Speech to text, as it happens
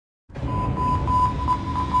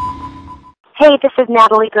Hey, this is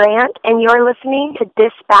Natalie Grant, and you're listening to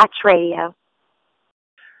Dispatch Radio.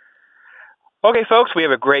 Okay, folks, we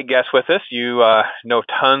have a great guest with us. You know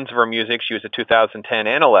tons of her music. She was the 2010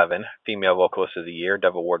 and 11 Female Vocalist of the Year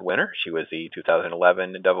Dove Award winner. She was the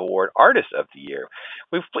 2011 Dove Award Artist of the Year.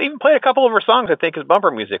 We've even played a couple of her songs, I think, as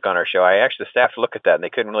bumper music on our show. I asked the staff to look at that, and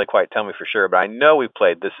they couldn't really quite tell me for sure, but I know we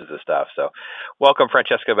played This Is the Stuff. So welcome,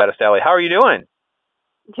 Francesca Battistelli. How are you doing?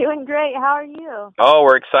 Doing great. How are you? Oh,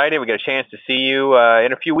 we're excited. We get a chance to see you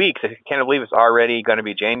in a few weeks. I can't believe it's already going to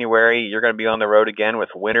be January. You're going to be on the road again with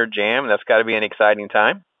Winter Jam. That's got to be an exciting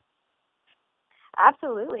time.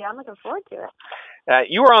 Absolutely. I'm looking forward to it.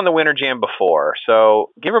 You were on the Winter Jam before,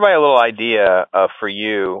 so give everybody a little idea for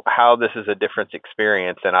you how this is a different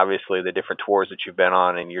experience and obviously the different tours that you've been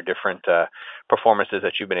on and your different performances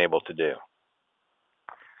that you've been able to do.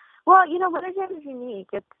 Well, Winter Jam is unique.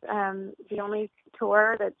 It's the only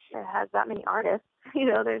tour that has that many artists.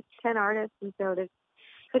 There's 10 artists, and so there's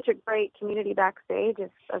such a great community backstage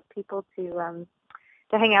of people to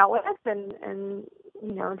hang out with and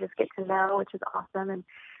just get to know, which is awesome. And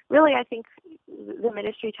really, I think the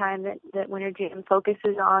ministry time that Winter Jam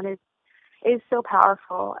focuses on is so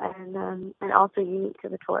powerful and also unique to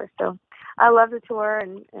the tour. So I love the tour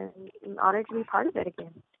and I'm honored to be part of it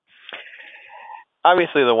again.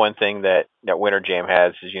 Obviously, the one thing that Winter Jam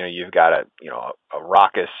has is, you've got a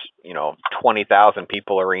raucous, 20,000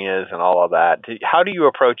 people arenas and all of that. How do you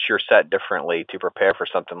approach your set differently to prepare for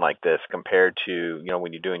something like this compared to,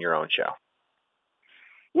 when you're doing your own show?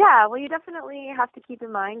 Yeah, well, you definitely have to keep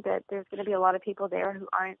in mind that there's going to be a lot of people there who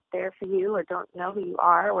aren't there for you or don't know who you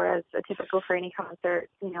are, whereas a typical for any concert,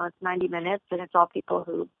 it's 90 minutes and it's all people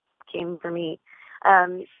who came for me.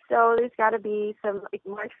 So there's got to be some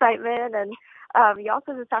more excitement, and you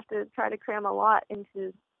also just have to try to cram a lot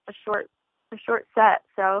into a short set.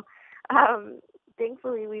 So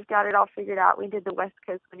thankfully we've got it all figured out. We did the West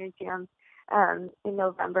Coast Winter Jam in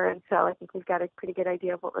November, and so I think we've got a pretty good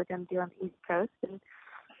idea of what we're going to do on the East Coast. And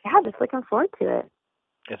yeah, just looking forward to it.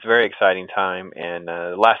 It's a very exciting time, and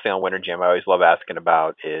the last thing on Winter Jam I always love asking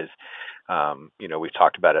about is, we've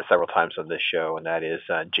talked about it several times on this show, and that is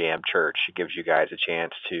Jam Church. It gives you guys a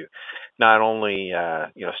chance to not only,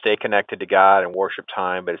 stay connected to God and worship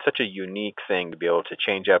time, but it's such a unique thing to be able to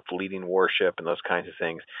change up leading worship and those kinds of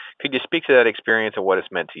things. Could you speak to that experience and what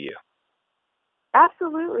it's meant to you?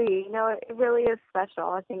 Absolutely. It really is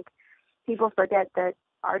special. I think people forget that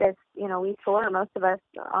artists, we tour, most of us,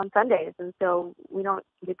 on Sundays, and so we don't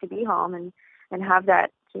get to be home and have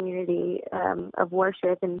that community of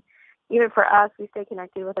worship. And even for us, we stay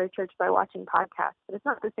connected with our church by watching podcasts, but it's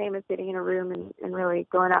not the same as sitting in a room and really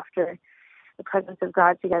going after the presence of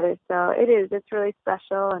God together. So it's really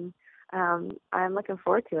special, and I'm looking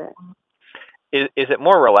forward to it. Is it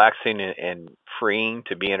more relaxing and freeing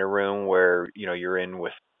to be in a room where, you're in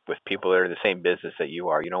with people that are in the same business that you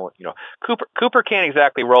are? Cooper can't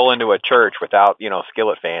exactly roll into a church without,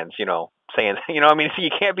 Skillet fans, saying, you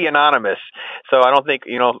can't be anonymous. So I don't think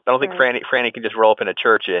Franny can just roll up in a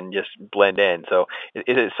church and just blend in. So is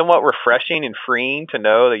it somewhat refreshing and freeing to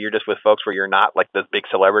know that you're just with folks where you're not like the big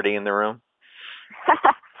celebrity in the room?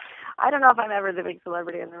 I don't know if I'm ever the big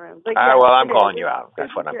celebrity in the room. But I'm calling you out.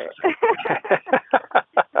 That's what I'm saying.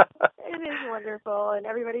 It is wonderful, and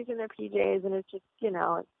everybody's in their PJs, and it's just,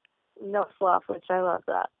 no fluff, which I love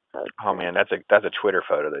that. So man, that's a Twitter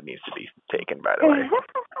photo that needs to be taken, by the way.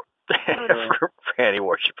 Franny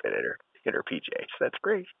worshiping in her PJs. That's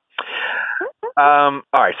great. All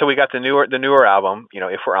right, so we got the newer album,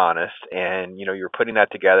 If We're Honest, and you're putting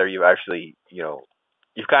that together. You actually,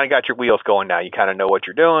 you've kind of got your wheels going now. You kind of know what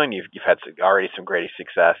you're doing. You've had already some great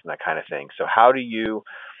success and that kind of thing. So how do you?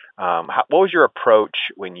 What was your approach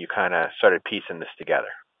when you kind of started piecing this together?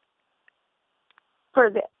 For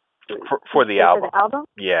the album. For the album?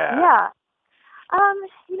 Yeah. Yeah.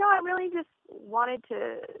 I really just wanted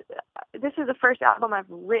to. This is the first album I've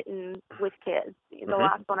written with kids. The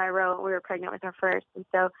last one I wrote, we were pregnant with our first, and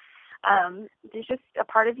so there's just a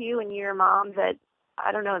part of you and your mom that,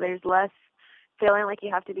 I don't know, there's less feeling like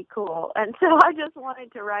you have to be cool, and so I just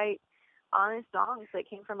wanted to write honest songs that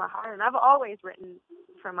came from my heart. And I've always written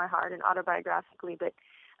from my heart and autobiographically, but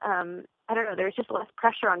I don't know, there's just less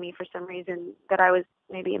pressure on me for some reason that I was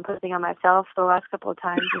maybe imposing on myself the last couple of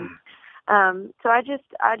times. And so I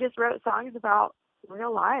just wrote songs about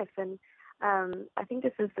real life, and I think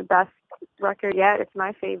this is the best record yet. It's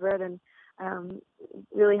my favorite, and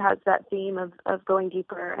really has that theme of going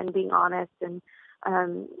deeper and being honest and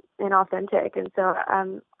authentic. And so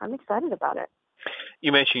I'm excited about it.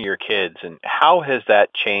 You mentioned your kids, and how has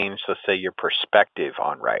that changed, let's say, your perspective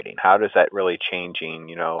on writing? How does that really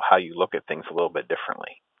changing, how you look at things a little bit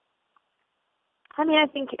differently? I mean, I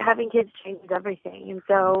think having kids changes everything, and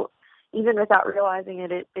so even without realizing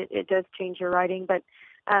it, it does change your writing. But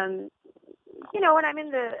when I'm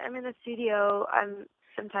in the studio,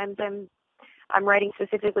 sometimes I'm writing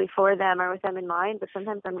specifically for them or with them in mind, but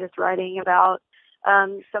sometimes I'm just writing about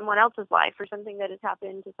someone else's life or something that has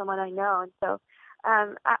happened to someone I know. And so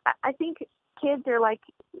I think kids are like,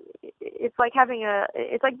 it's like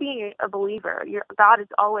being a believer. God is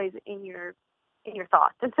always in your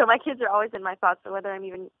thoughts, and so my kids are always in my thoughts. So whether I'm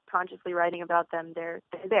even consciously writing about them, they're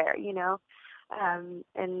there,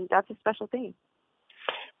 and that's a special thing.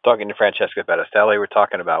 Talking to Francesca Battistelli. We're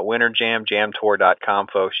talking about Winter Jam, jamtour.com,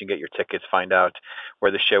 folks. You can get your tickets, find out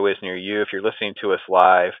where the show is near you. If you're listening to us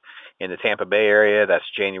live in the Tampa Bay area, that's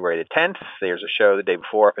January the 10th. There's a show the day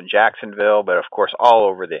before up in Jacksonville, but of course all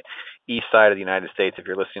over the east side of the United States if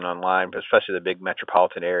you're listening online, but especially the big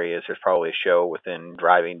metropolitan areas, there's probably a show within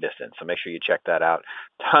driving distance. So make sure you check that out.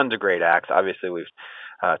 Tons of great acts. Obviously, we've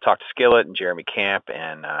talked to Skillet and Jeremy Camp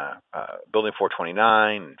and Building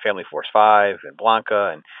 429 and Family Force 5 and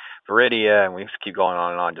Blanca and Viridia, and we just keep going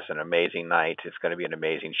on and on. Just an amazing night. It's going to be an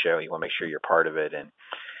amazing show. You want to make sure you're part of it. And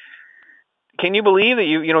can you believe that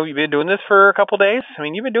you've been doing this for a couple of days? I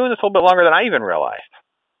mean, you've been doing this a little bit longer than I even realized.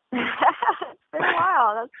 It's been a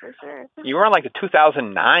while, that's for sure. You were on like the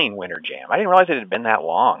 2009 Winter Jam. I didn't realize it had been that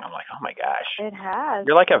long. I'm like, oh my gosh. It has.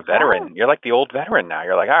 You're like a veteran. You're like the old veteran now.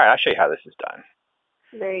 You're like, all right, I'll show you how this is done.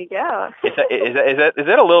 There you go. Is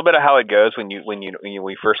that a little bit of how it goes when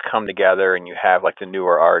we first come together and you have like the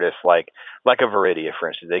newer artists like a Viridia, for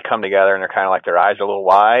instance? They come together and they're kind of like their eyes are a little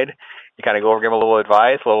wide. You kind of go over, give them a little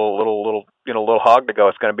advice, a little hug to go.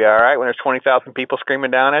 It's going to be all right when there's 20,000 people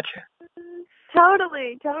screaming down at you.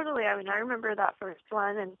 Totally. I mean, I remember that first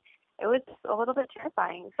one, and it was a little bit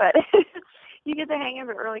terrifying, but you get the hang of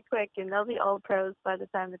it really quick, and they'll be old pros by the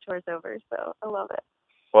time the tour's over. So I love it.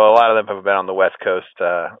 Well, a lot of them have been on the West Coast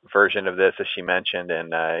version of this, as she mentioned,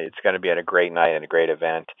 and it's going to be at a great night and a great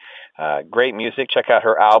event. Great music. Check out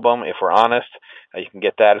her album, If We're Honest. You can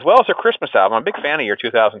get that, as well as her Christmas album. I'm a big fan of your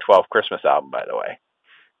 2012 Christmas album, by the way.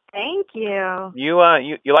 Thank you. You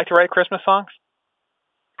like to write Christmas songs?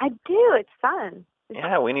 I do. It's fun.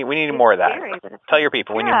 Yeah, we need more of that. Scary, Tell your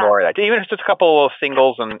people we need more of that. Even if it's just a couple of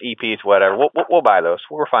singles and EPs, whatever. We'll buy those.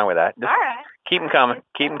 We're fine with that. Just all right. Keep them coming.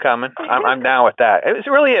 Keep them coming. I'm down with that. It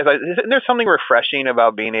really is. There's something refreshing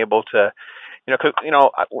about being able to, we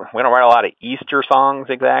don't write a lot of Easter songs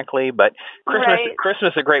exactly, but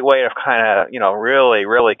Christmas is a great way of kind of, really,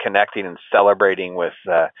 really connecting and celebrating with,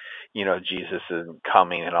 Jesus is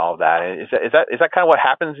coming and all of that. Is that kind of what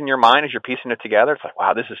happens in your mind as you're piecing it together? It's like,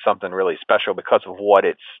 wow, this is something really special because of what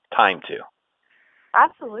it's timed to.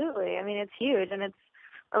 Absolutely. I mean, it's huge, and it's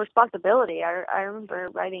a responsibility. I remember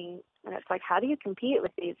writing, and it's like, how do you compete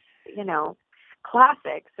with these,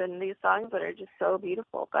 classics and these songs that are just so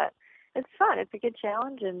beautiful? But it's fun. It's a good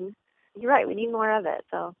challenge, and you're right. We need more of it,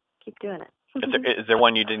 so keep doing it. Is there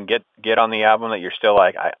one you didn't get on the album that you're still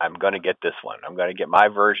like, I'm going to get this one. I'm going to get my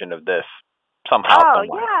version of this somehow? Oh,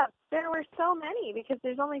 yeah. There were so many because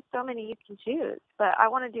there's only so many you can choose. But I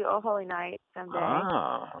want to do Oh Holy Night someday.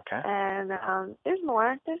 Oh, okay. And there's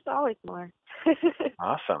more. There's always more.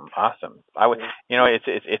 Awesome. I would,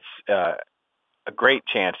 it's a great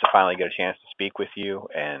chance to finally get a chance to speak with you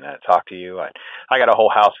and talk to you. I got a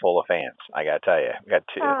whole house full of fans. I got to tell you, I got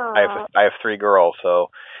two. I have 3 girls, so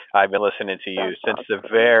I've been listening to you since the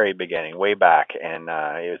very beginning, way back, and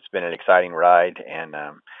it's been an exciting ride. And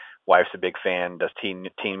wife's a big fan, does teen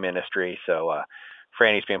ministry, so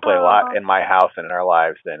Franny's being played a lot in my house and in our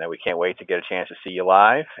lives. Then we can't wait to get a chance to see you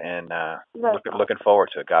live, and looking forward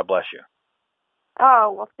to it. God bless you.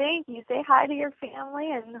 Oh, well, thank you. Say hi to your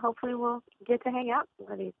family, and hopefully we'll get to hang out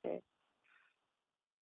one of these days.